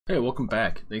Hey, welcome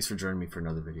back. Thanks for joining me for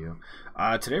another video.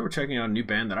 Today we're checking out a new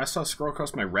band that I saw scroll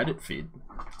across my Reddit feed.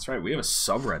 That's right, we have a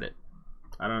subreddit.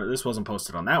 I don't know, this wasn't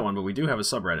posted on that one, but we do have a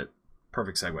subreddit.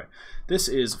 Perfect segue. This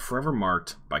is Forever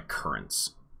Marked by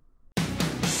Currents.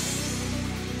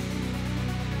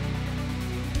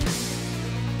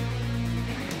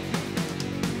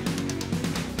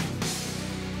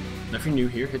 Now, if you're new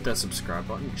here, hit that subscribe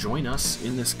button. Join us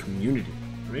in this community.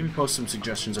 Maybe post some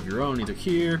suggestions of your own, either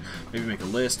here, maybe make a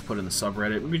list, put in the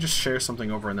subreddit, maybe just share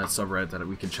something over in that subreddit that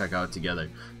we can check out together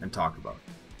and talk about.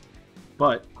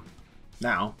 But,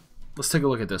 now, let's take a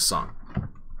look at this song.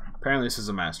 Apparently this is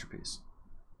a masterpiece.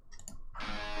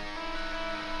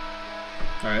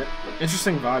 Alright,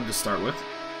 interesting vibe to start with.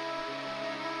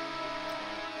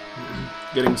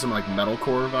 Getting some like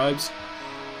metalcore vibes.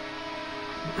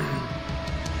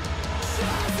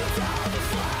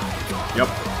 Yep.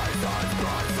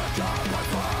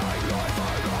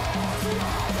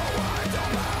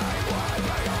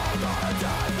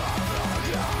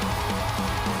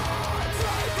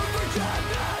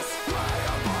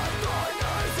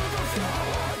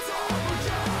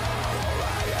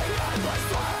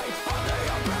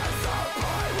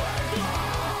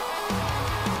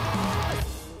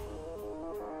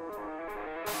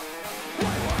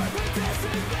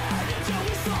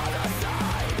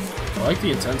 I like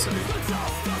the intensity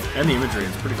and the imagery,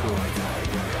 it's pretty cool.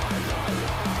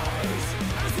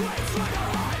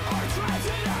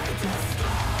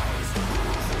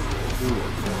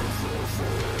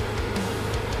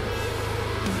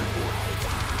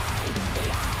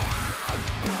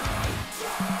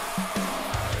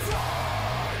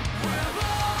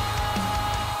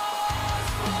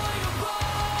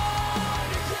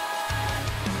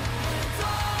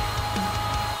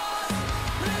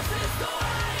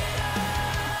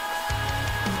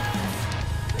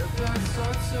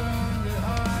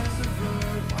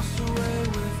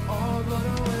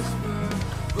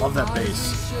 Love that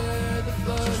bass.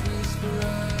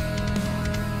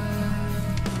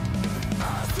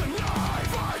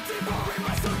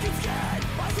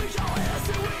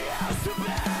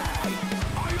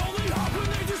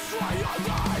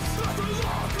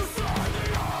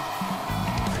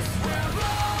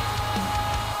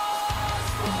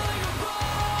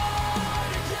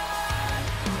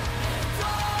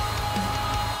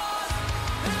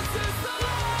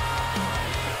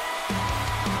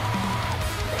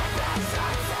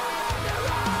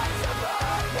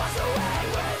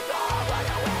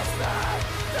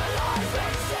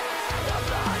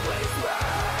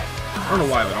 I don't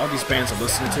know why, but all these bands I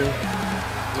listen to,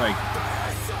 like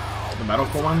the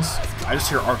metalcore ones, I just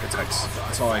hear Architects.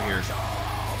 That's all I hear.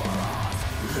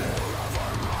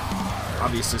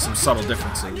 Obviously some subtle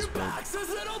differences, but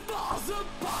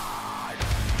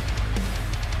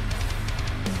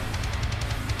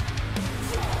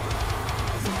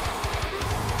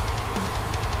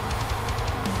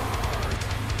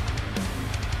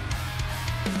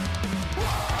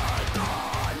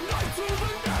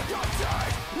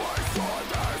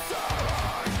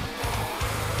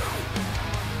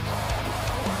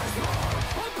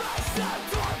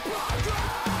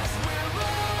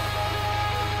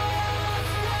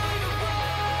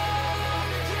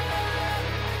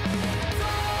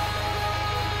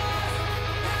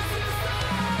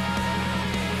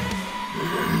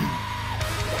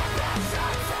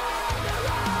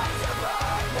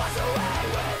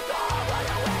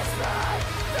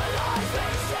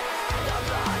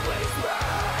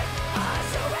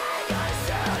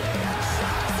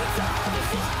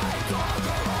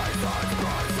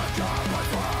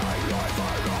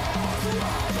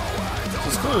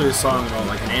it's clearly a song about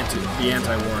like the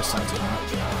anti-war sentiment.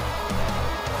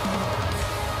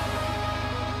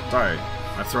 Sorry,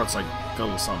 my throat's like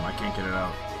filled with something. I can't get it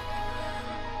out.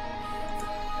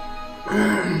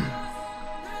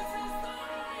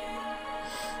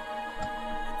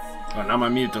 Oh, now my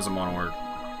mute doesn't want to work.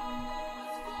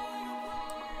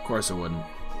 Of course it wouldn't.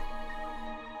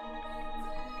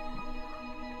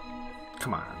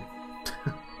 Come on.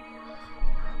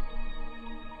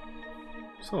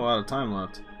 Still a lot of time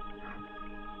left.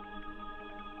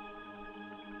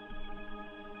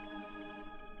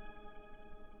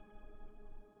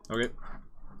 Okay.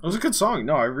 That was a good song.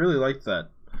 No, I really liked that.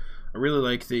 I really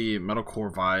like the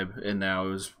metalcore vibe, and now it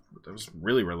was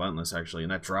really relentless actually,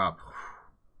 and that drop.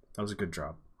 That was a good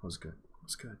drop. That was good. That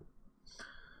was good.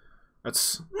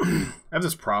 That's I have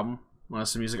this problem when I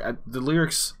listen to music. The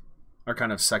lyrics are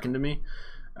kind of second to me.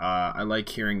 I like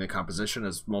hearing the composition,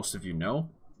 as most of you know.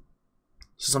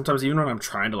 So sometimes even when I'm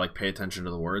trying to like pay attention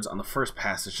to the words, on the first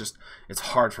pass it's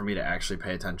hard for me to actually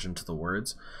pay attention to the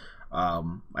words.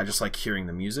 I just like hearing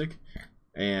the music.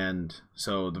 And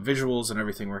so the visuals and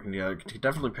everything working together, you can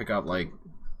definitely pick up like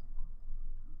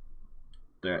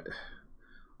that,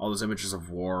 all those images of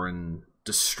war and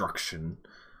destruction.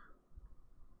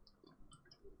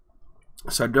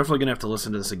 So I'm definitely gonna have to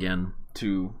listen to this again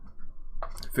to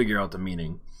figure out the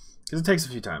meaning, because it takes a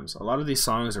few times. A lot of these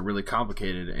songs are really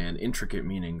complicated and intricate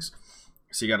meanings,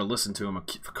 so you got to listen to them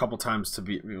a couple times to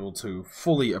be able to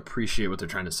fully appreciate what they're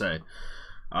trying to say.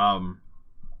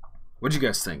 What do you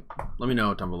guys think? Let me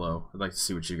know down below. I'd like to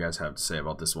see what you guys have to say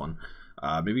about this one.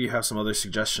 Maybe you have some other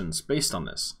suggestions based on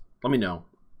this. Let me know.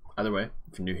 Either way,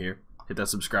 if you're new here, hit that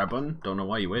subscribe button. Don't know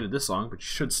why you waited this long, but you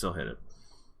should still hit it.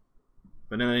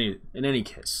 But in any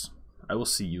case, I will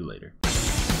see you later.